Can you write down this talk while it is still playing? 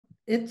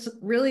It's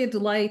really a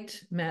delight,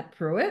 Matt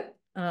Prewitt,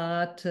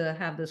 to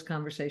have this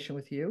conversation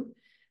with you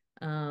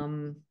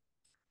um,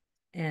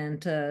 and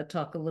to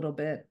talk a little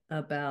bit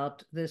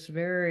about this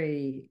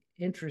very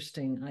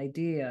interesting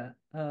idea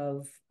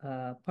of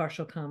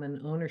partial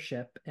common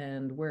ownership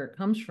and where it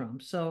comes from.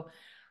 So,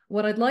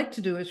 what I'd like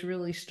to do is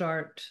really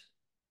start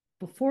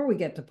before we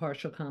get to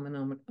partial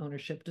common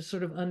ownership to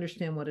sort of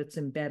understand what it's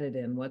embedded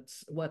in,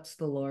 what's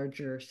the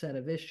larger set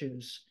of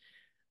issues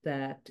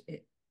that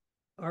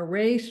are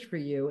raised for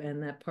you,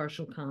 and that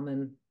partial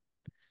common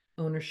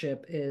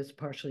ownership is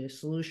partially a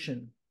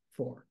solution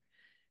for.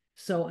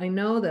 So I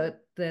know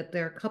that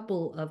there are a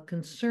couple of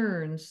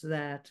concerns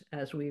that,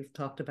 as we've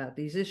talked about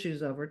these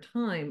issues over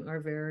time, are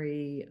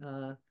very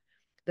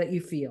that you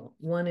feel.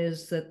 One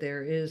is that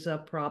there is a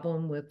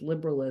problem with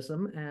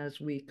liberalism as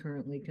we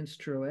currently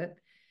construe it.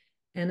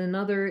 And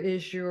another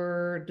is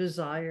your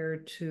desire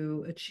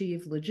to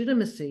achieve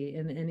legitimacy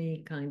in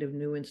any kind of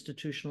new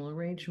institutional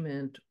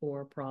arrangement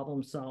or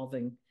problem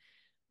solving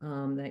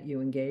that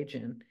you engage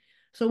in.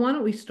 So why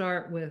don't we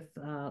start with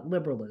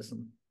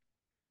liberalism?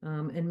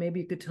 And maybe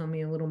you could tell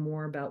me a little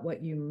more about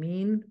what you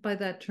mean by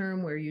that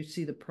term, where you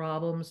see the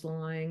problems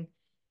lying,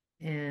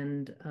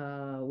 and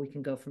we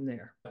can go from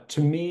there.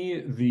 To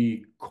me,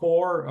 the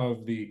core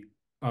of the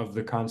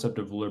concept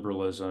of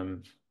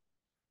liberalism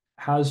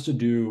has to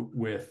do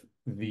with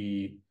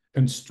the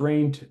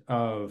constraint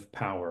of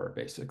power,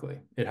 basically.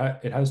 It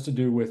has to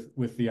do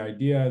with the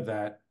idea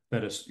that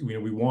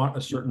we want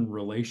a certain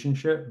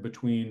relationship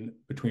between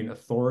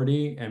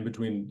authority and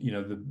between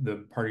the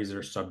parties that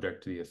are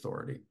subject to the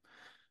authority.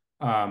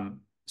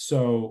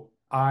 So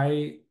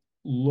I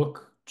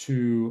look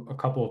to a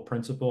couple of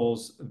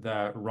principles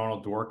that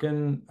Ronald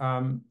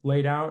Dworkin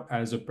laid out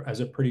as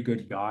a pretty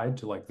good guide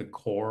to like the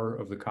core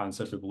of the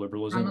concept of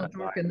liberalism. Ronald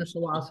Dworkin, the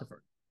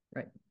philosopher,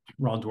 right?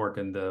 Ron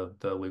Dworkin, the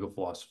legal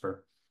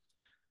philosopher.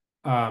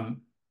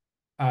 Um,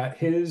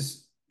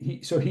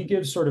 he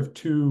gives sort of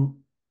two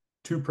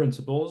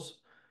principles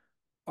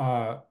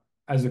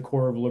as the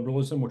core of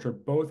liberalism, which are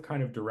both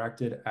kind of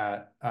directed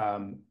at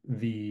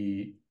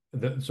the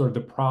sort of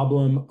the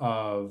problem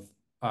of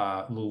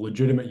the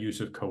legitimate use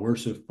of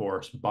coercive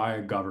force by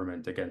a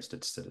government against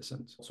its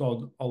citizens.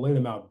 So I'll lay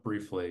them out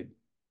briefly,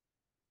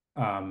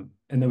 and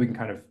then we can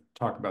kind of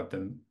talk about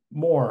them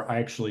more. I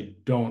actually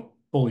don't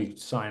fully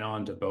sign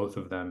on to both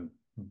of them,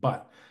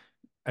 but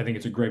I think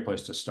it's a great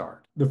place to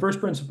start. The first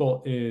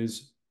principle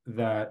is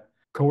that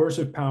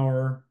coercive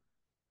power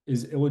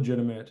is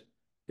illegitimate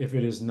if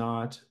it is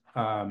not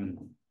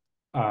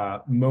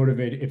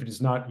motivated, if it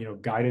is not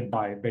guided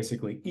by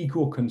basically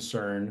equal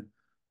concern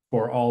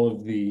for all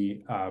of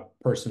the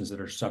persons that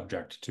are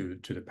subject to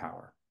the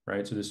power,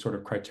 right? So this sort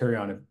of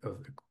criterion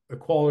of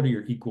equality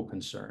or equal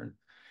concern.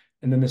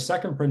 And then the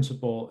second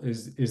principle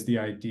is the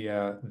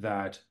idea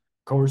that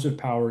coercive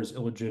power is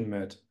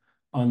illegitimate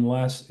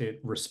unless it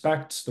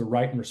respects the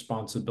right and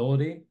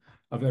responsibility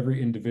of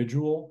every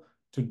individual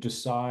to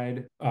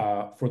decide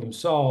for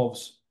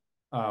themselves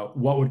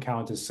what would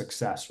count as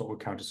success, what would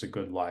count as a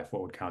good life,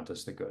 what would count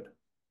as the good.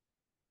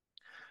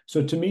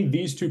 So to me,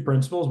 these two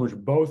principles, which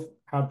both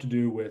have to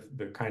do with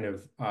the kind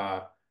of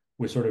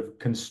with sort of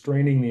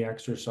constraining the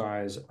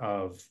exercise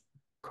of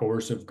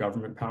coercive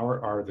government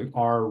power,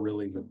 are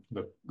really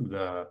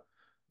the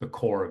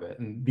core of it.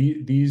 And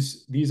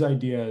these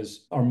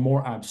ideas are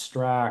more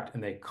abstract,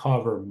 and they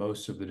cover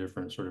most of the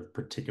different sort of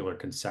particular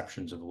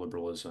conceptions of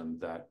liberalism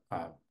that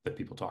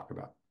people talk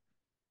about.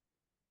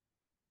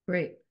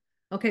 Great.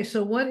 Okay,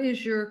 so what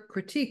is your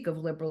critique of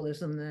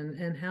liberalism then,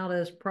 and how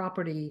does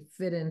property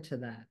fit into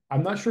that?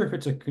 I'm not sure if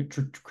it's a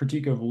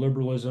critique of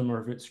liberalism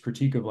or if it's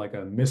critique of like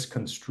a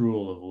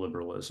misconstrual of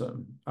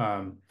liberalism.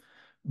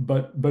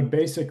 But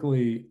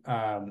basically,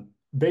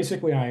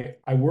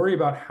 I worry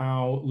about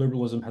how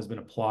liberalism has been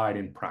applied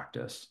in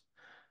practice,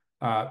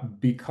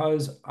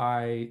 because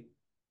I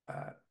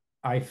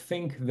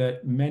think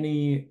that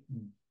many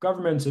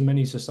governments and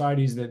many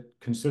societies that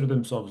consider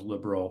themselves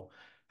liberal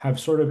have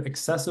sort of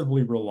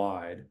excessively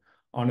relied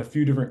on a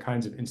few different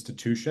kinds of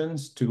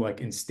institutions to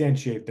like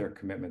instantiate their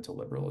commitment to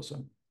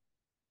liberalism.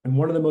 And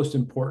one of the most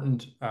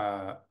important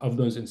of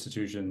those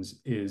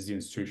institutions is the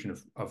institution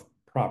of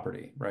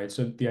property, right?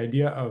 So the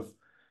idea of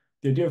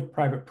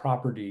private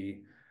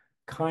property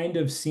kind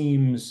of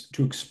seems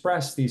to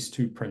express these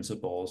two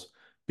principles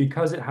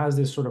because it has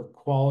this sort of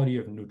quality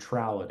of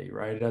neutrality,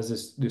 right? It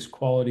has this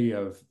quality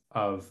of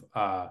property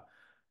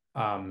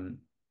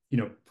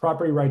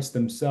rights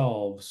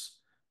themselves.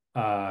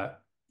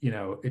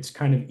 It's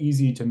kind of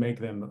easy to make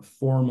them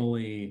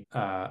formally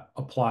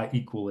apply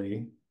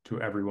equally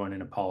to everyone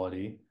in a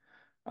polity.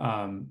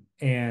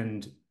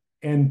 And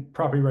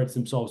property rights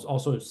themselves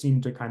also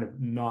seem to kind of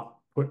not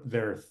put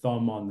their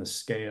thumb on the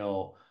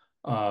scale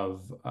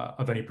of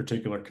any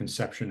particular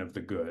conception of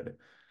the good.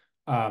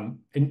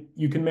 And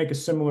you can make a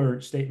similar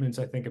statements,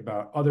 I think,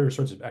 about other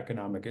sorts of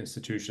economic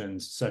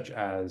institutions, such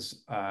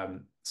as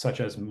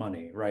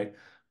money, right?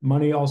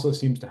 Money also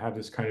seems to have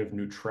this kind of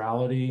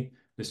neutrality,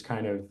 this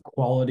kind of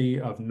quality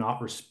of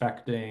not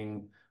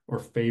respecting or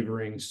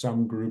favoring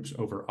some groups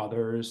over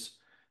others.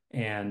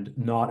 and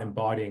not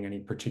embodying any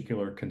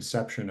particular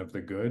conception of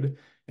the good.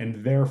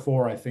 And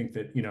therefore, I think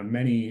that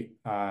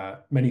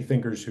many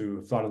thinkers who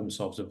have thought of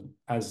themselves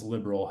as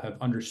liberal have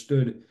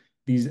understood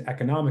these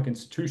economic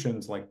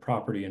institutions like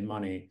property and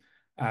money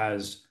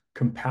as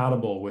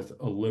compatible with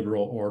a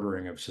liberal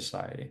ordering of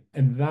society.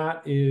 And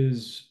that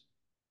is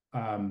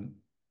the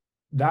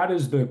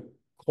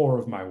core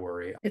of my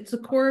worry. It's the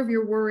core of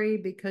your worry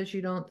because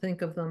you don't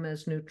think of them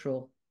as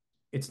neutral.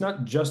 It's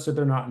not just that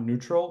they're not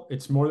neutral,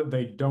 it's more that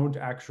they don't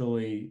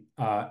actually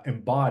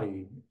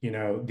embody,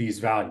 these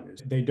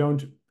values. They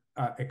don't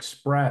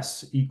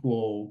express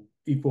equal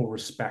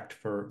respect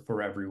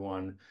for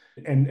everyone.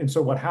 And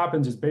so what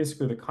happens is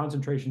basically the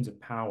concentrations of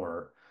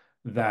power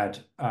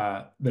that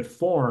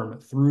form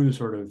through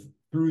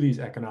these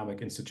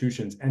economic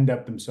institutions end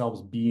up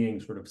themselves being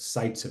sort of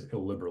sites of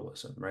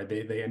illiberalism, right?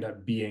 They end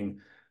up being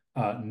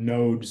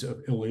nodes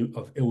of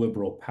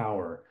illiberal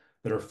power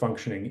that are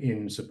functioning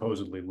in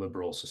supposedly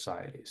liberal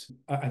societies.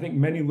 I think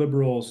many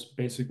liberals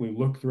basically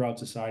look throughout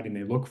society and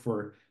they look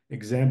for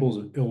examples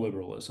of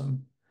illiberalism,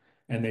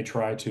 and they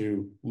try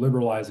to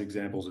liberalize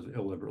examples of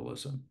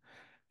illiberalism.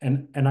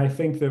 And I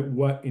think that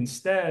what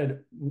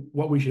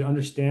we should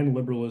understand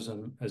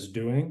liberalism as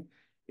doing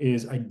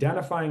is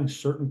identifying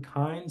certain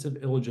kinds of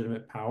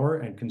illegitimate power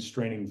and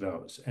constraining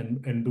those.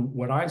 And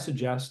what I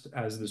suggest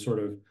as the sort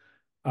of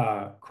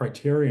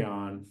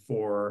criterion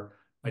for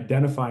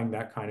identifying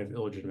that kind of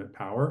illegitimate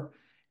power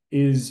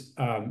is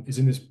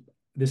in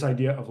this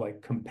idea of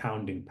like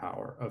compounding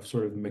power, of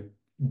sort of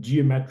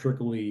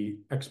geometrically,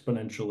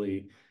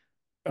 exponentially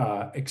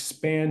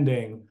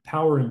expanding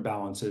power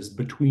imbalances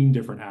between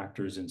different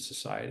actors in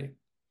society.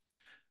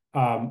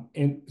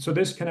 And so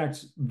this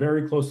connects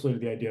very closely to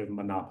the idea of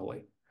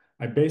monopoly.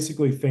 I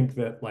basically think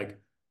that like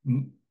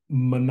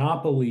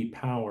monopoly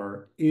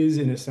power is,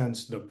 in a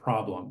sense, the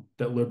problem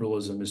that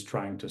liberalism is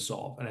trying to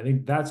solve. And I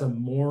think that's a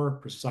more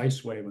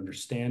precise way of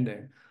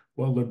understanding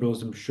what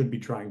liberalism should be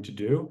trying to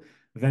do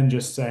than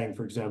just saying,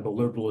 for example,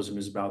 liberalism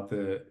is about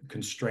the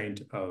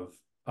constraint of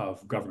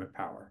government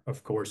power,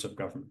 of coercive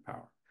government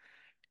power.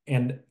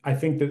 And I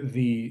think that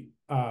the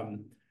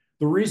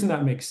reason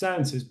that makes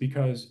sense is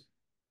because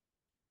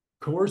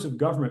coercive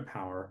government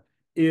power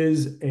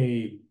is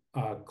a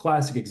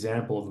classic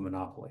example of a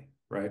monopoly,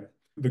 right?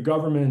 The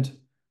government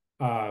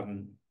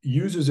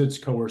uses its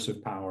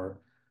coercive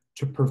power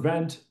to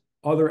prevent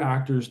other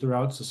actors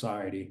throughout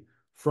society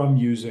from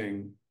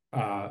using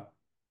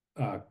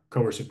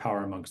coercive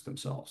power amongst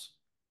themselves,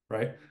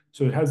 right?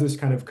 So it has this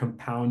kind of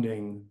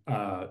compounding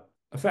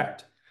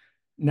effect.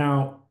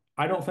 Now,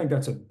 I don't think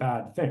that's a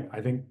bad thing.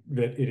 I think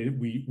that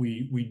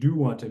we do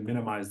want to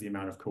minimize the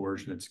amount of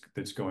coercion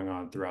that's going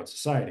on throughout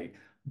society.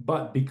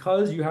 But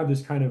because you have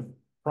this kind of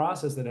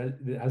process that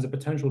has a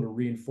potential to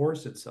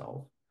reinforce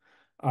itself,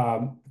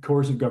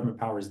 coercive government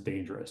power is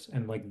dangerous.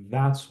 And like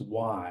that's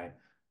why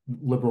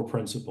liberal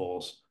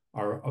principles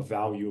are a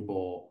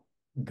valuable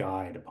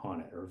guide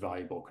upon it or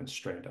valuable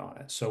constraint on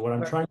it. So what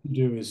I'm trying to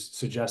do is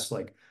suggest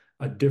like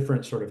a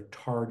different sort of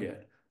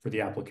target for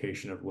the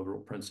application of liberal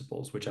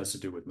principles, which has to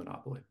do with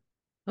monopoly.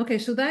 Okay,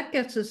 so that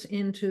gets us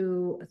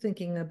into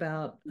thinking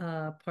about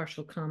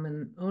partial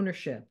common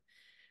ownership,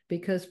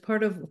 because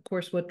part of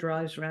course, what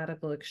drives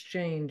radical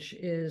exchange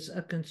is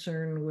a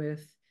concern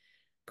with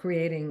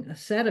creating a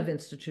set of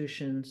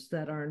institutions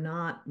that are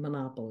not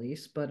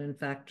monopolies, but in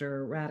fact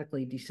are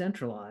radically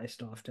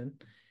decentralized often,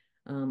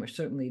 or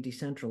certainly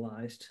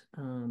decentralized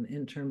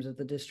in terms of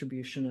the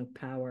distribution of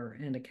power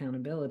and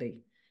accountability.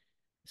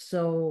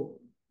 So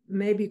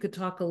maybe you could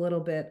talk a little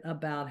bit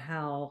about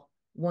how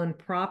one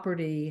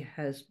property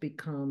has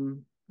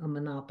become a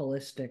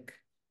monopolistic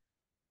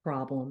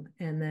problem,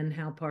 and then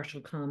how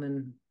partial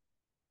common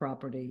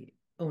property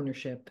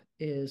ownership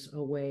is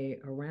a way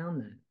around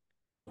that.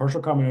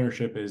 Partial common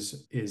ownership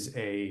is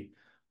a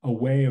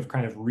way of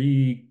kind of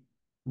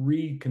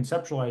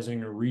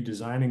reconceptualizing or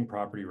redesigning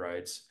property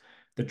rights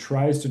that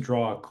tries to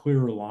draw a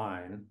clear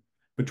line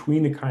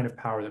between the kind of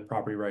power that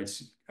property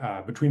rights,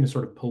 between the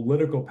sort of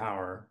political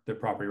power that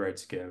property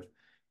rights give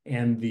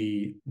and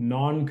the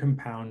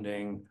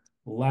non-compounding,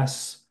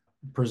 less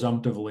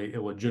presumptively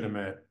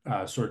illegitimate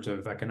sorts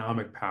of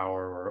economic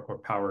power or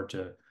power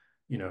to,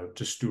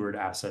 to steward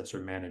assets or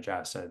manage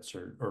assets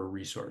or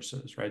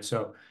resources, right?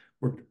 So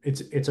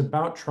it's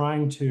about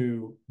trying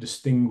to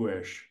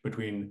distinguish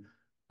between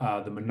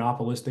the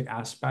monopolistic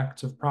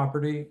aspects of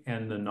property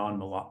and the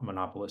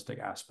non-monopolistic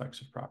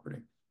aspects of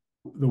property.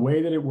 The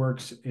way that it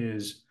works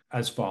is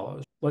as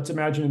follows. Let's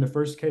imagine in the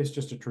first case,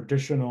 just a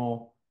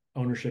traditional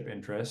ownership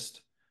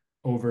interest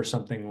over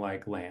something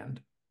like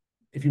land.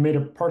 If you made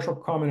a partial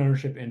common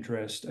ownership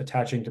interest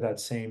attaching to that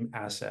same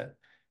asset,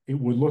 it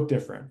would look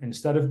different.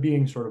 Instead of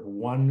being sort of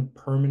one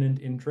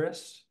permanent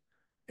interest,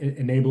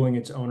 enabling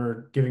its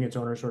owner, giving its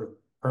owner sort of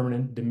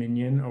permanent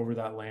dominion over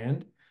that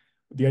land,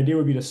 the idea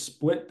would be to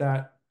split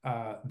that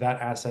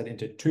asset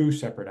into two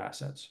separate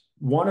assets.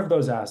 One of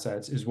those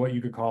assets is what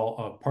you could call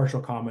a partial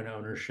common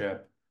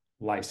ownership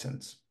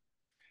license.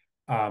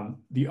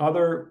 The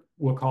other,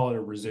 we'll call it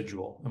a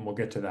residual, and we'll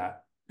get to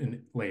that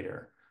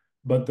later.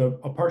 But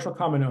a partial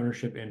common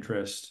ownership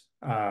interest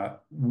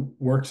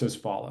works as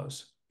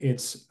follows.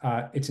 It's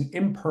an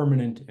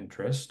impermanent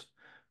interest,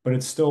 but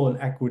it's still an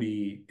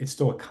equity. It's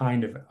still a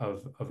kind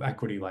of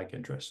equity-like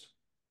interest.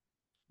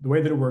 The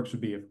way that it works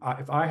would be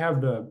if I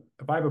have a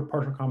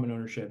partial common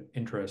ownership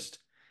interest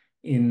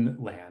in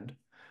land,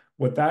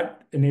 what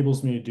that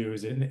enables me to do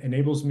is that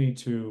entitles me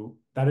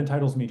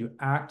to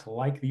act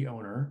like the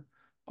owner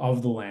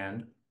of the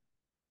land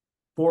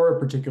for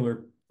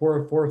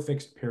a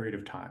fixed period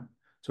of time.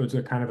 So it's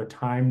a kind of a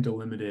time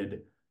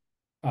delimited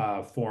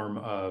form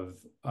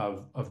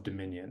of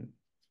dominion.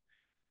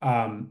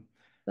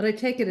 But I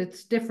take it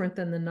it's different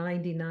than the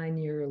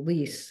 99-year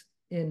lease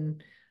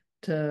in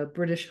to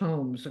British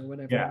Homes or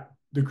whatever. Yeah.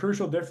 The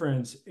crucial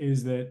difference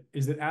is that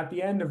at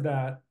the end of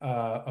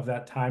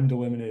that time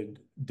delimited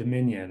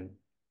dominion,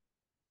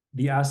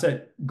 the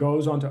asset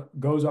goes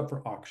up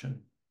for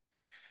auction.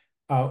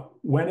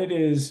 When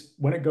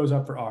it goes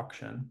up for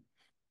auction,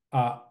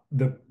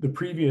 the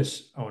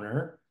previous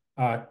owner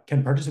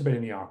can participate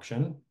in the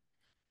auction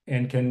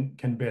and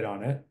can bid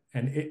on it.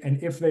 And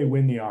if they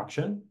win the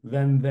auction,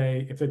 then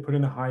if they put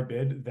in a high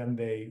bid, then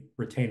they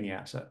retain the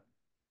asset.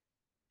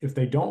 If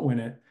they don't win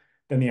it,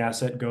 then the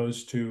asset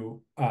goes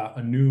to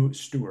a new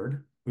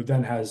steward who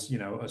then has,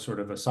 a sort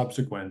of a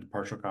subsequent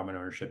partial common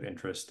ownership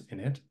interest in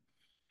it.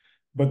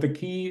 But the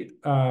key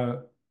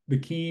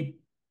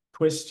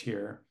twist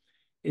here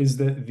is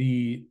that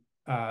the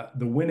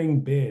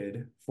winning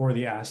bid for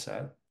the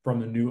asset from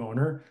the new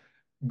owner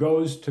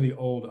goes to the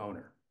old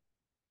owner.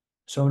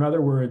 So in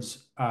other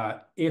words,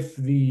 if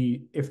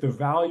the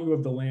value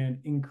of the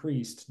land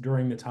increased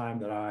during the time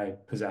that I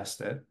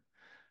possessed it,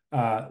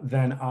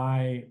 then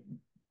I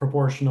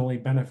proportionally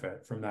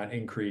benefit from that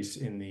increase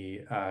in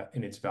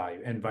its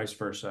value, and vice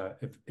versa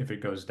if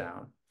it goes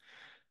down.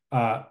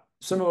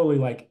 Similarly,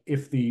 like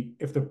if the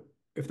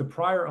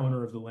prior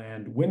owner of the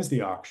land wins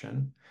the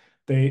auction,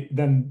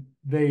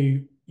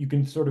 you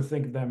can sort of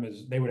think of them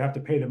as they would have to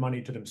pay the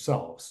money to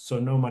themselves. So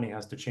no money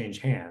has to change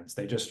hands.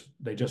 They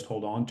just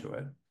hold on to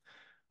it.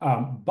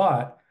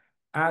 But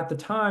at the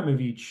time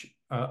of each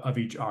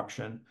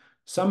auction,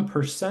 some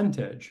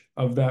percentage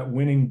of that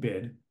winning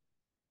bid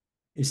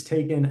is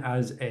taken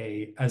as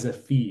a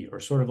fee or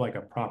sort of like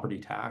a property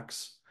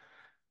tax,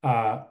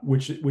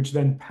 which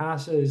then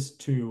passes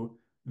to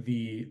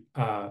the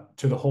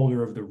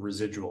holder of the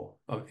residual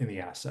in the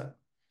asset,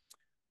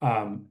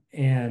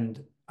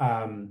 and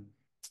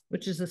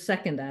which is a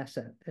second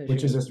asset,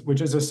 which is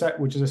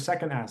a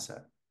second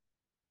asset.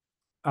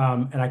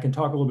 And I can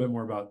talk a little bit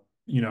more about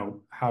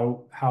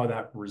how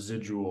that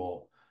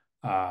residual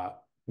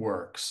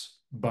works,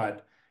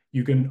 but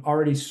you can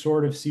already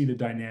sort of see the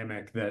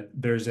dynamic that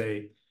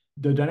the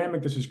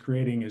dynamic this is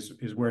creating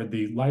is where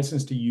the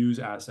license to use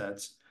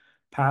assets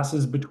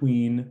passes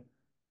between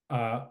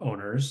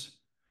owners,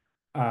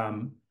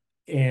 um,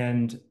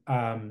 and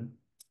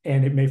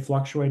it may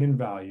fluctuate in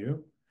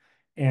value,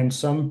 and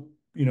some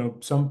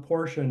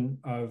portion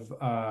of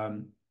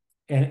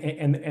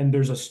and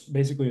there's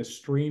basically a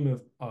stream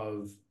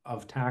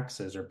of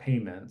taxes or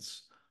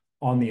payments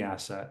on the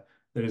asset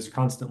that is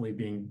constantly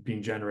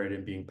being generated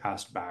and being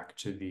passed back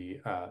to the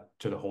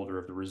holder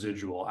of the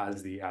residual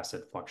as the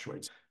asset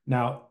fluctuates.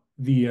 Now,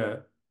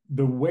 the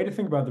way to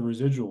think about the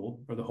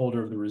residual or the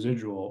holder of the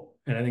residual,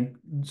 and I think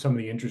some of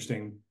the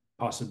interesting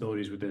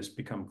possibilities with this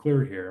become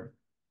clear here,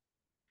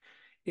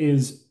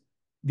 is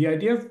the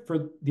idea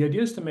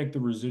is to make the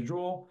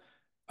residual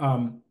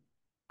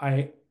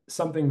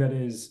something that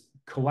is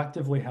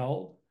collectively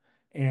held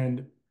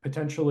and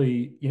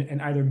potentially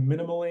and either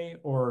minimally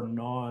or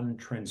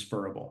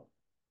non-transferable.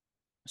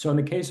 So in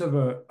the case of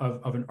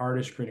an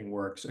artist creating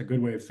works, a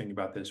good way of thinking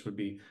about this would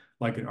be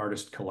like an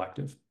artist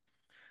collective.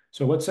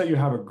 So let's say you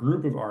have a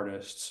group of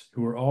artists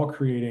who are all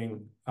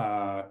creating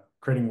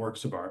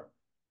works of art.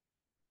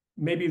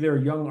 Maybe they're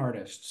young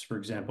artists, for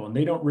example, and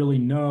they don't really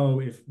know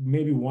if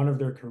maybe one of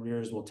their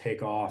careers will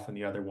take off and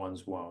the other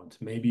ones won't.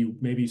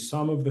 Maybe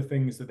some of the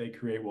things that they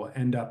create will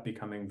end up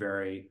becoming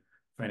very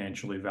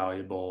financially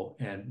valuable,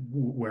 and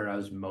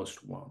whereas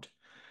most won't.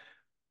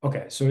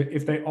 Okay, so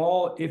if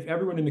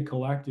everyone in the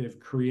collective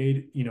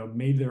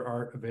made their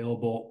art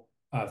available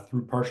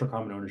through partial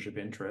common ownership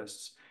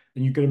interests,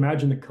 then you could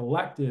imagine the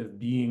collective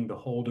being the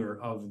holder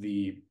of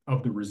the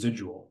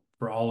residual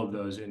for all of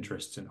those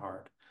interests in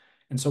art.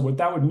 And so what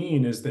that would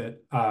mean is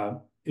that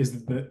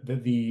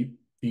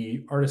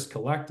the artist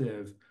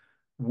collective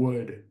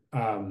would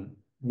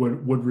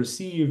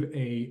receive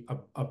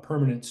a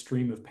permanent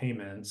stream of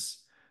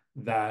payments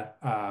that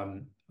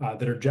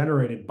are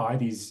generated by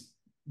these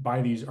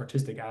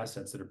artistic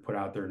assets that are put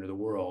out there into the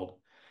world.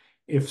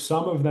 If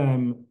some of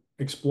them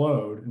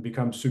explode and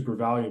become super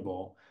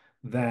valuable,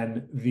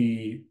 then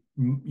the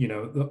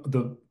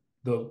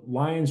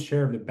lion's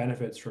share of the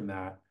benefits from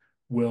that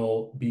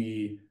will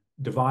be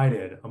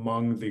divided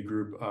among the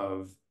group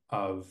of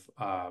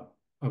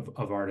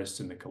artists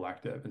in the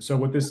collective. And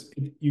so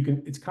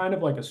it's kind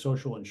of like a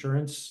social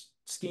insurance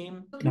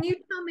scheme. Can you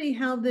tell me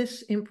how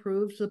this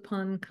improves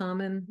upon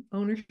common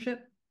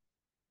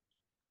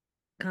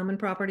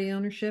property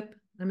ownership?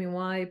 I mean,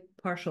 why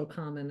partial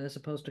common as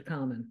opposed to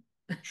common?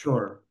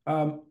 Sure.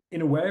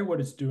 In a way,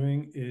 what it's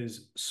doing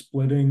is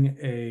splitting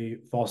a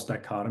false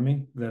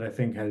dichotomy that I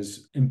think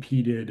has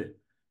impeded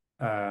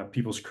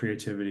people's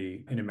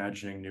creativity in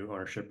imagining new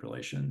ownership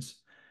relations.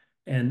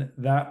 And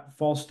that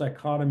false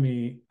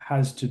dichotomy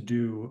has to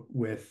do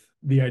with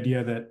the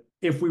idea that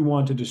if we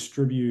want to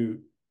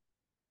distribute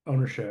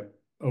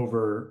ownership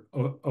over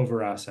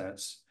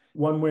assets,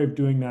 one way of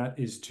doing that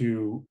is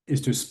to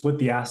split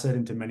the asset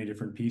into many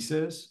different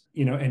pieces,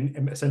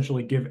 and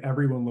essentially give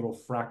everyone little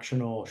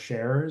fractional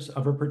shares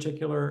of a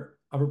particular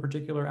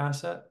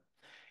asset.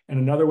 And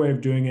another way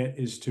of doing it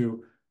is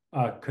to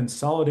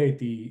consolidate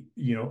the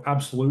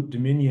absolute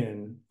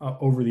dominion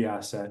over the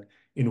asset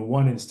in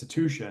one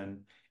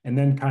institution, and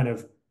then kind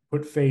of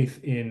put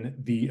faith in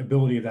the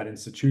ability of that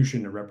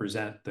institution to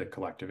represent the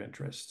collective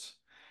interests.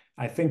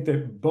 I think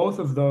that both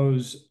of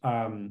those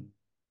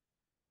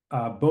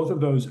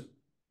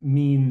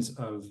means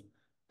of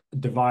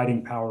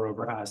dividing power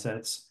over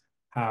assets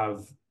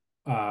have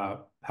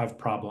have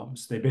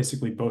problems. They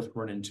basically both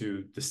run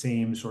into the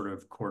same sort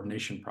of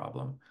coordination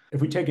problem.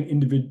 If we take an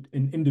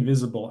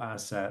indivisible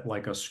asset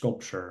like a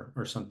sculpture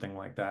or something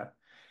like that,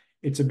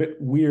 it's a bit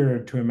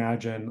weird to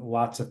imagine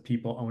lots of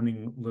people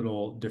owning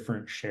little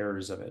different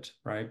shares of it,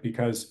 right?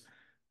 Because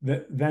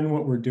then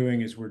what we're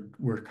doing is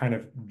we're kind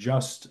of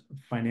just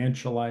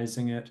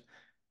financializing it.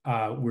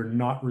 We're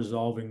not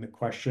resolving the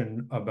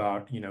question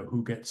about,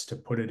 who gets to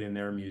put it in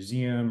their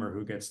museum or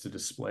who gets to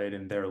display it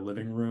in their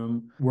living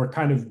room. We're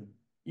kind of,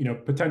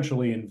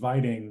 potentially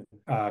inviting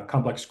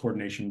complex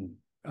coordination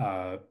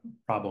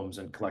problems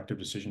and collective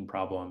decision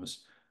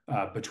problems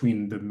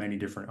between the many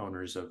different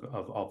owners of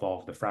all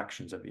of the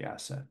fractions of the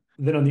asset.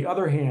 Then on the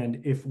other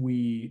hand, if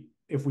we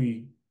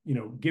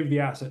give the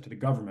asset to the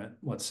government,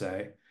 let's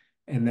say,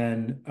 and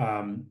then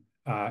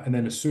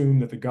assume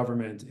that the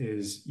government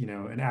is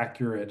an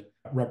accurate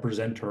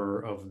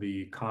representative of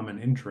the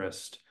common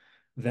interest,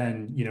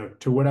 then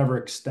to whatever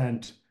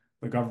extent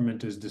the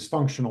government is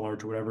dysfunctional, or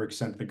to whatever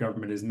extent the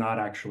government is not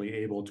actually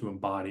able to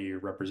embody or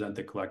represent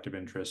the collective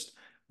interest,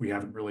 we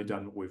haven't really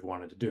done what we've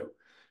wanted to do.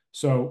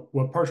 So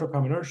what partial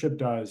common ownership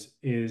does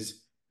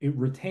is it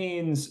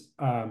retains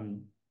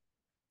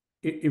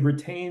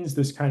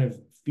this kind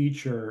of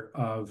feature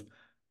of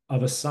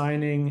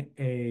assigning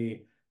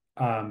an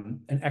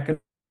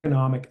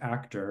economic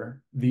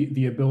actor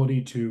the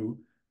ability to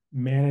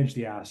manage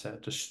the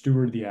asset, to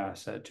steward the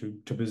asset, to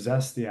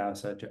possess the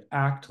asset, to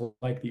act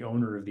like the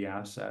owner of the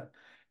asset,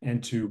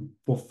 and to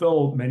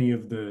fulfill many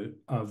of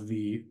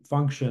the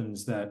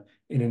functions that,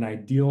 in an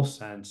ideal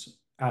sense,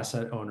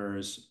 asset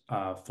owners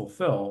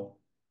fulfill,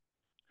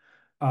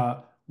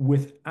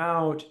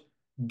 without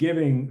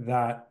giving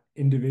that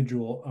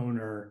individual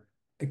owner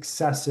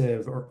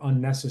excessive or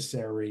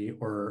unnecessarily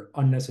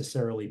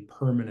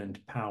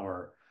permanent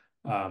power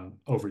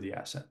over the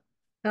asset.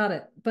 Got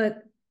it.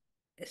 But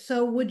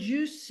so would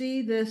you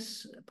see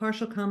this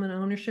partial common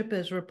ownership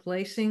as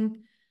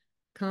replacing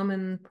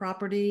common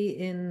property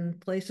in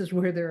places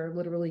where there are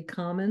literally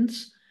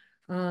commons?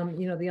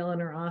 The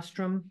Elinor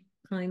Ostrom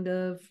kind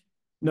of.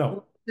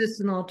 No, Is this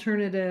an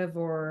alternative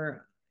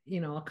or,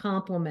 a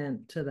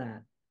complement to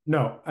that?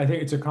 no, I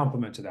think it's a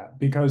complement to that,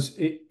 because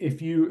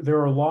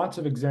there are lots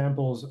of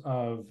examples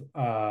of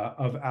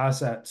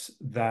assets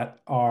that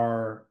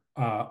are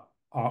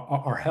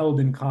held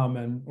in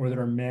common, or that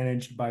are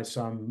managed by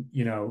some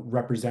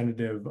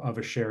representative of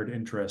a shared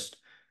interest,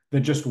 that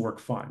just work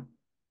fine.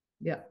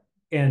 Yeah.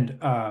 And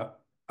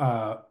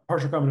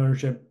partial common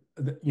ownership,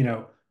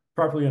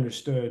 properly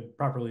understood,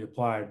 properly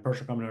applied,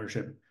 partial common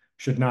ownership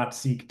should not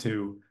seek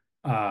to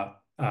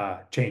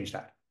change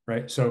that,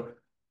 right? So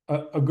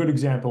a good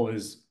example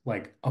is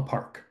like a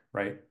park,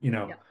 right?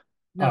 Yeah.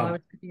 No, I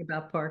was thinking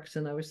about parks,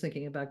 and I was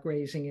thinking about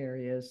grazing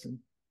areas and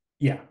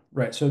Yeah,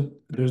 right. So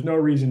there's no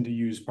reason to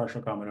use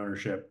partial common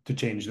ownership to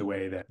change the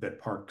way that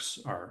parks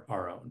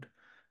are owned,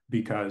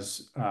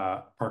 because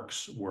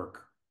parks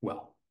work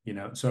well.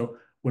 So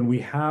when we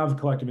have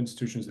collective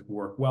institutions that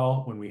work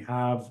well, when we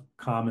have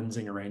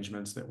commonsing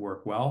arrangements that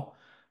work well,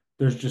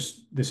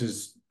 this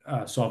is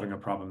solving a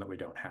problem that we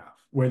don't have.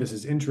 Where this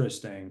is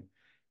interesting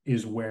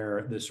is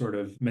where the sort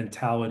of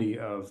mentality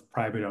of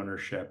private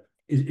ownership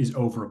is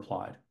over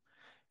applied,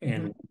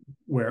 and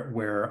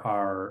where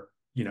our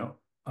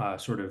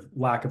sort of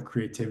lack of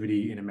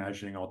creativity in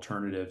imagining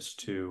alternatives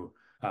to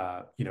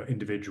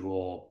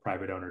individual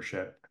private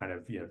ownership kind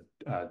of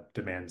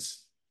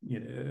demands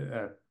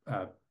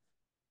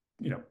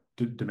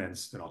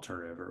demands an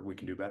alternative, or we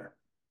can do better.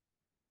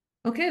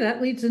 Okay,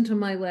 that leads into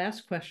my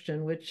last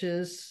question, which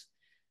is,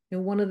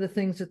 one of the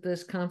things that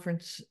this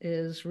conference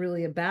is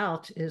really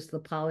about is the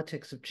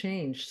politics of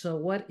change.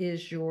 So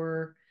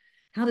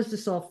how does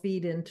this all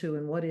feed into,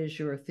 and what is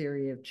your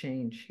theory of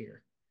change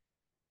here?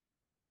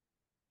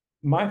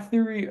 My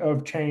theory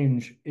of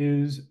change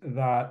is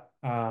that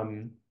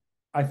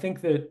I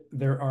think that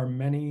there are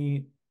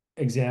many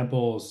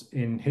examples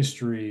in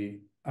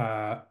history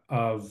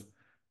of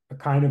a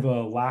kind of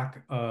a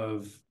lack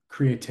of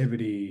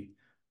creativity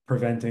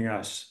preventing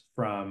us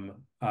from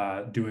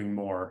doing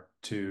more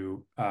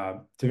to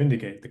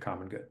vindicate the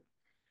common good.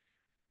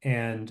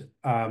 And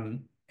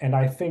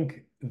I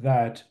think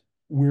that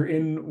we're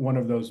in one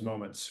of those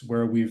moments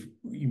where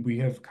we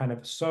have kind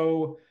of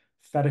so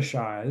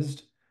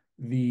fetishized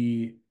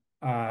the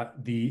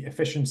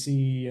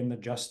efficiency and the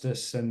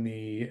justice and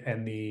the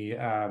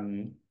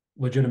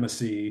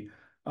legitimacy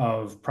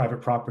of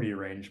private property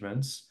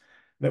arrangements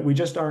that we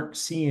just aren't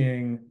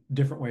seeing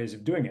different ways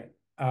of doing it.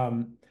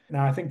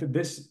 Now, I think that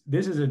this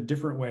is a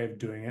different way of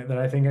doing it that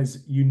I think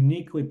is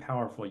uniquely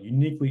powerful,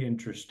 uniquely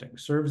interesting,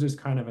 serves as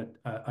kind of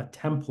a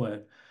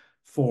template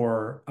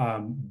for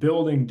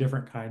building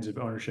different kinds of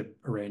ownership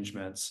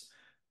arrangements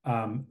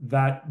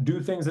that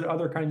do things that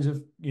other kinds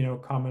of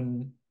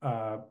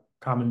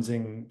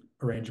commonsing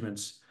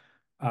arrangements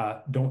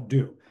don't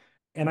do.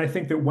 And I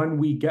think that when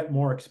we get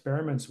more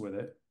experiments with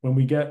it, when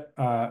we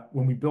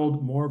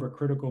build more of a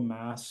critical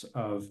mass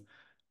of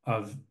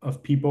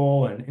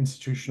people and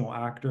institutional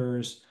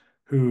actors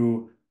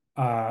who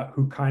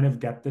kind of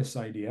get this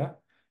idea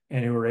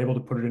and who are able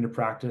to put it into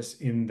practice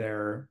in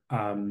their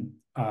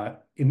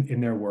in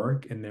their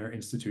work, in their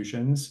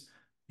institutions,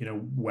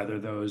 whether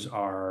those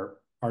are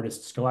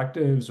artists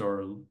collectives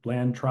or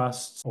land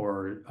trusts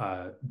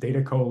or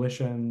data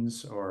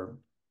coalitions or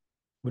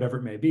whatever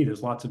it may be.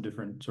 There's lots of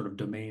different sort of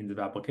domains of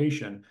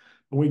application.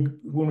 But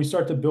when we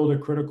start to build a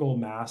critical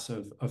mass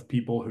of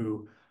people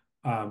who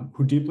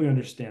deeply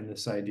understand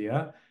this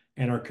idea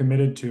and are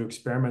committed to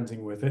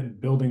experimenting with it and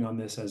building on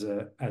this as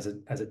a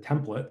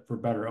template for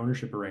better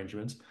ownership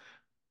arrangements,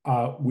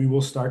 we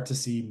will start to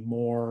see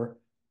more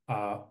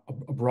a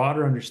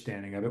broader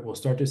understanding of it. We'll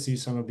start to see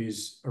some of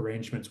these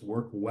arrangements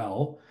work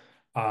well.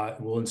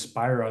 It will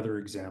inspire other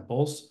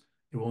examples.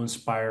 It will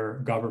inspire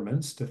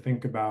governments to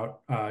think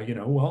about,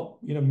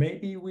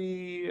 maybe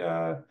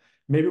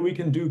we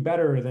can do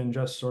better than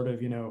just sort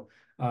of,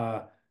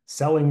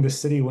 selling the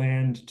city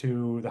land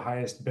to the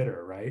highest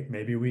bidder, right?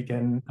 Maybe we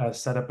can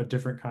set up a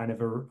different kind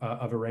of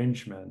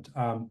arrangement.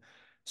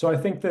 So I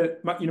think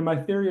that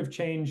my theory of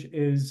change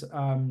is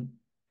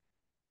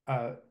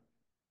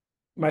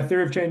my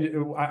theory of change.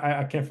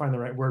 I can't find the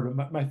right word,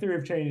 but my theory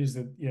of change is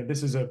that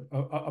this is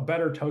a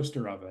better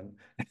toaster oven,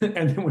 and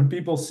then when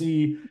people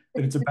see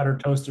that it's a better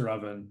toaster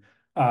oven,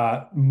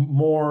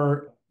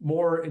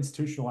 more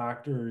institutional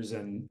actors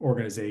and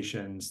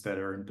organizations that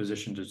are in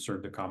position to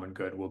serve the common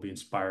good will be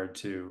inspired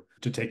to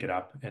take it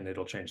up, and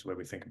it'll change the way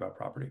we think about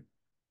property.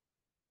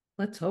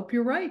 Let's hope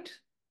you're right.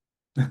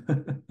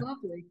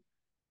 Lovely.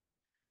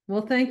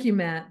 Well, thank you,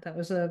 Matt. That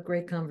was a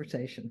great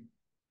conversation.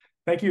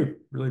 Thank you.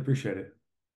 Really appreciate it.